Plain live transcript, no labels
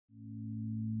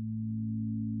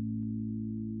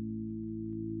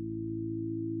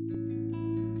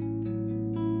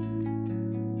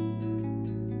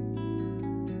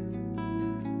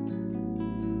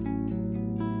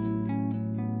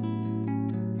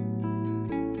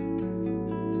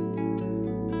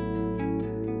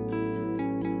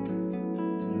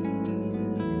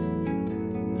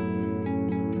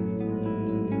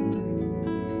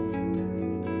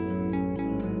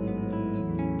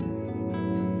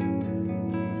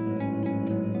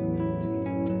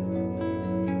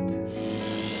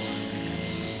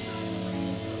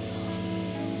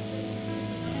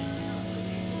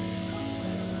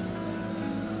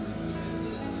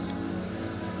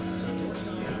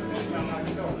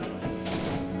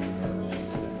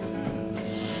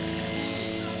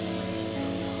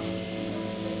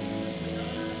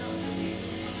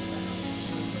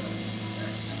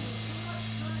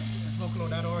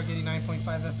Vocalo.org, 89.5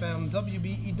 FM,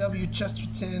 WBEW,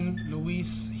 Chesterton,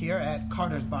 Luis, here at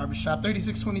Carter's Barbershop,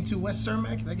 3622 West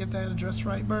Cermak. Did I get that address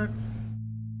right, Bert?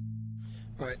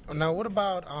 All right. Now, what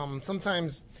about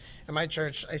sometimes in my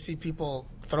church, I see people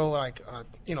throw like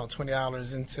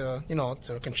 $20 into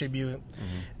to contribute,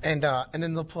 and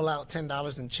then they'll pull out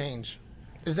 $10 and change.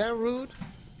 Is that rude?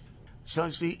 So,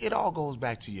 see, it all goes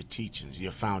back to your teachings,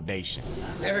 your foundation.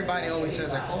 Everybody always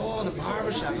says, like, oh, the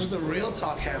barbershop, this is the real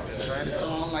talk happens, right? It's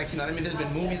all like, there's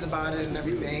been movies about it and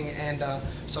everything. And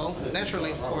so,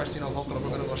 naturally, of course, Vocalo, we're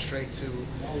going to go straight to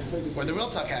where the real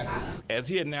talk happens. As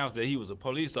he announced that he was a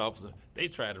police officer, they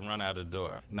tried to run out the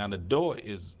door. Now, the door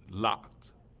is locked.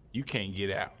 You can't get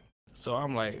out. So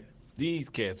I'm like, these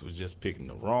cats was just picking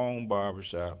the wrong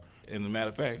barbershop. And as a matter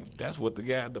of fact, that's what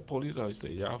the police always say,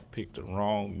 y'all picked the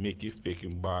wrong Mickey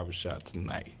Fickin barbershop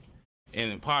tonight.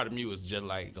 And part of me was just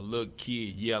like a little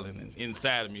kid yelling, and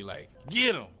inside of me like,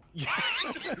 get him,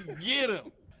 get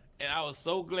him. And I was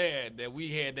so glad that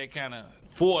we had that kind of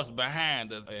force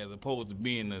behind us as opposed to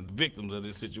being the victims of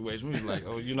this situation. We was like,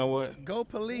 oh, you know what? Go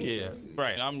police. Yeah,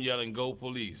 right. I'm yelling, go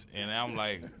police. And I'm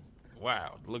like,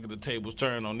 wow, look at the tables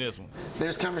turn on this one.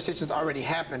 There's conversations already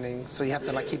happening, so you have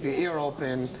to keep your ear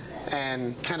open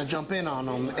and kind of jump in on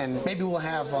them. And maybe we'll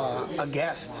have a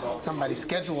guest, somebody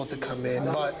scheduled to come in.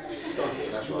 But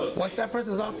once that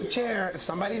person's off the chair, if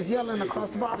somebody's yelling across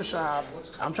the barbershop,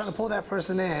 I'm trying to pull that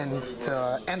person in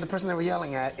and the person that we're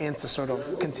yelling at in to sort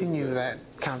of continue that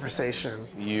conversation.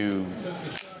 You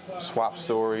swap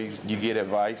stories, you get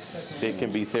advice. It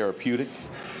can be therapeutic.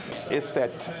 It's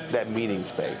that meeting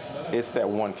space. It's that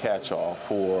one catch-all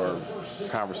for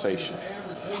conversation,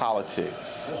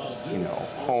 politics,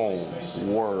 home,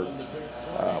 work,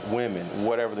 women,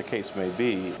 whatever the case may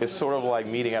be. It's sort of like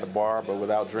meeting at a bar, but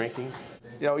without drinking.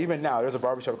 Even now, there's a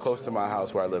barbershop close to my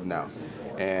house where I live now.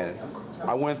 And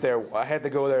I went there, I had to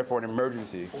go there for an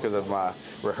emergency because of my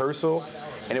rehearsal.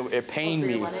 And it pained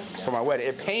me for my wedding.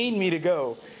 It pained me to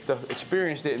go. The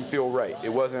experience didn't feel right. It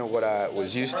wasn't what I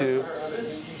was used to.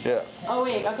 Yeah. Oh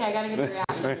wait, okay, I gotta get the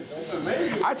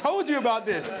reaction. I told you about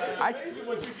this. I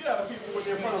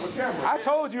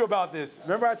told you about this.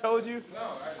 Remember I told you?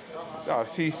 Oh,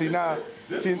 see now.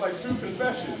 See, like true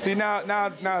confession. See now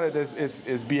that this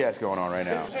is BS going on right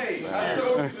now. Hey, I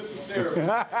told you this was therapy.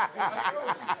 I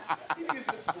told you. He needs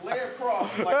to just lay across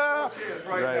like 4 chairs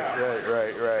right now.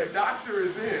 Right. The doctor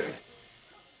is in.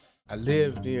 I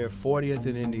lived near 40th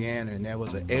in Indiana, and there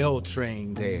was an L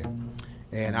train there.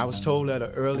 And I was told at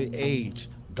an early age,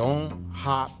 don't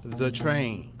hop the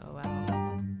train. Oh,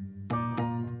 wow.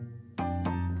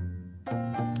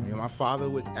 My father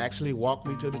would actually walk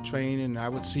me to the train, and I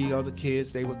would see other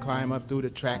kids. They would climb up through the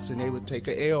tracks, and they would take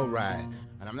an L ride.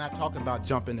 And I'm not talking about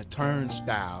jumping the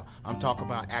turnstile. I'm talking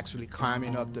about actually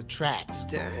climbing up the tracks.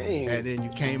 Dang. And then you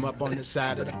came up on the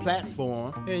side of the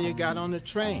platform, and you got on the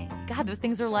train. God, those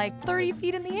things are like 30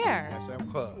 feet in the air. Yes, that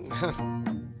was.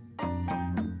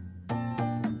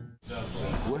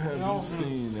 What have you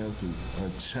seen as a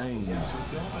change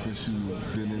since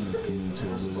you've been in this community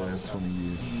over the last 20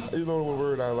 years? The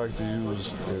word I like to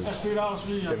use is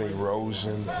an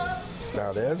erosion.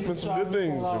 Now, there's been some good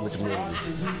things in the community,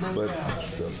 but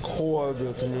the core of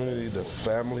the community, the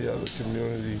family of the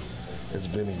community, has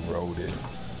been eroded.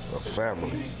 A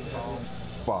family,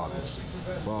 fathers,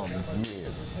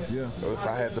 men. Yeah. If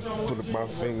I had to put my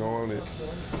finger on it,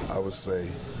 I would say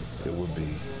it would be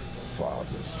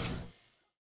fathers.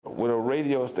 With a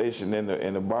radio station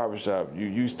in the barbershop,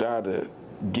 you start to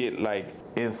get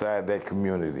inside that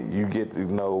community. You get to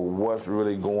know what's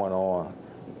really going on.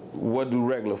 What do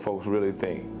regular folks really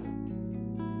think?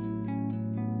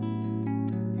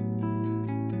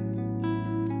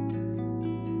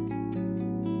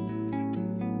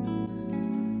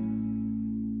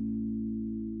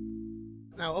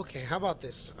 Now, okay, how about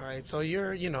this? All right, so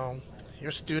you're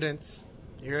students,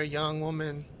 you're a young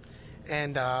woman,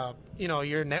 and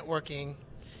you're networking,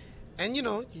 and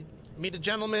you meet a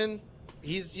gentleman.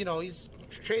 He's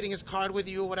trading his card with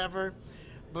you or whatever,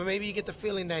 but maybe you get the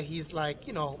feeling that he's trying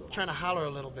to holler a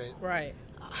little bit. Right.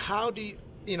 How do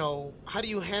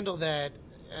you handle that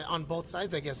on both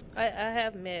sides, I guess? I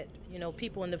have met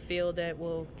people in the field that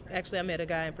will actually. I met a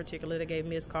guy in particular that gave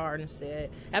me his card and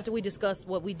said, after we discussed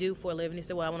what we do for a living, he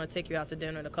said, well, I want to take you out to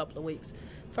dinner in a couple of weeks.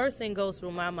 First thing goes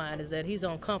through my mind is that he's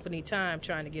on company time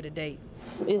trying to get a date.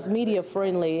 It's media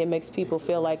friendly. It makes people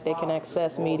feel like they can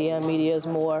access media, and media is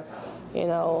more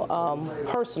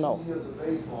personal,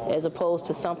 as opposed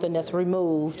to something that's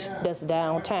removed, that's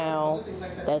downtown,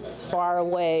 that's far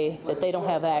away, that they don't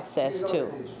have access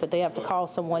to, that they have to call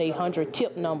some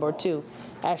 1-800-TIP number to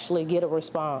actually get a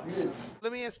response.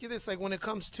 Let me ask you this, like when it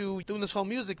comes to doing this whole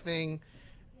music thing,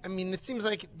 I mean, it seems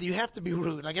like you have to be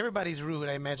rude. Like everybody's rude,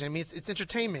 I imagine. I mean, it's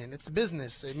entertainment, it's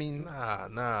business. I mean,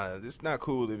 nah, it's not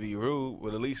cool to be rude.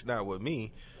 Well, at least not with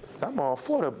me. I'm all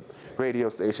for the radio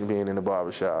station being in the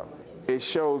barbershop. It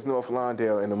shows North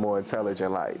Lawndale in a more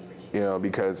intelligent light,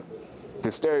 because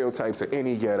the stereotypes of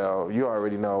any ghetto, you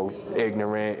already know,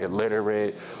 ignorant,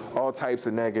 illiterate, all types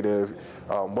of negative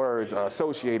words are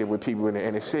associated with people in the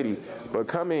inner city. But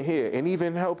coming here and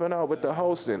even helping out with the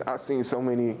hosting, I've seen so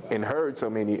many and heard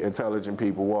so many intelligent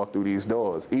people walk through these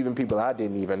doors, even people I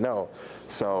didn't even know.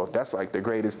 So that's like the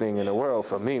greatest thing in the world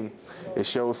for me. It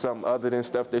shows something other than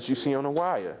stuff that you see on the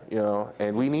wire,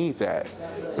 and we need that.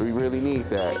 We really need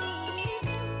that.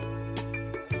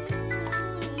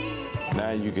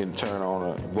 Now you can turn on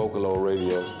a Vocalo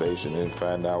radio station and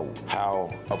find out how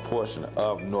a portion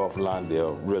of North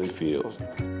Lawndale really feels.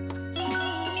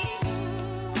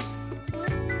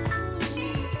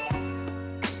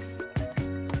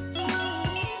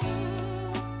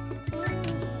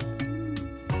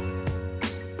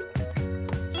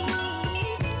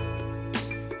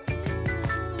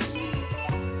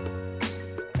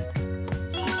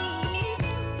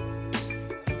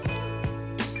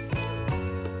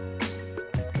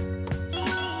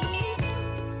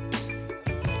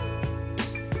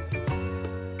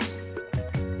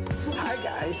 Hi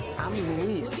guys, I'm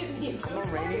Luis. I'm a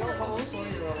radio host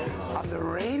on the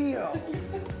radio.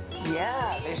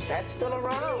 Yeah, that's still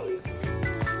around.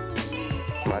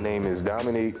 My name is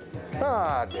Dominique. Dang,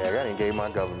 I didn't give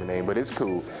my government name, but it's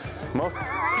cool.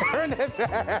 Turn it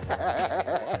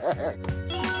back.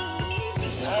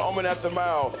 He's foaming at the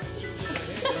mouth.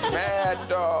 Mad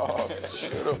dog.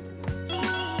 Shoot him.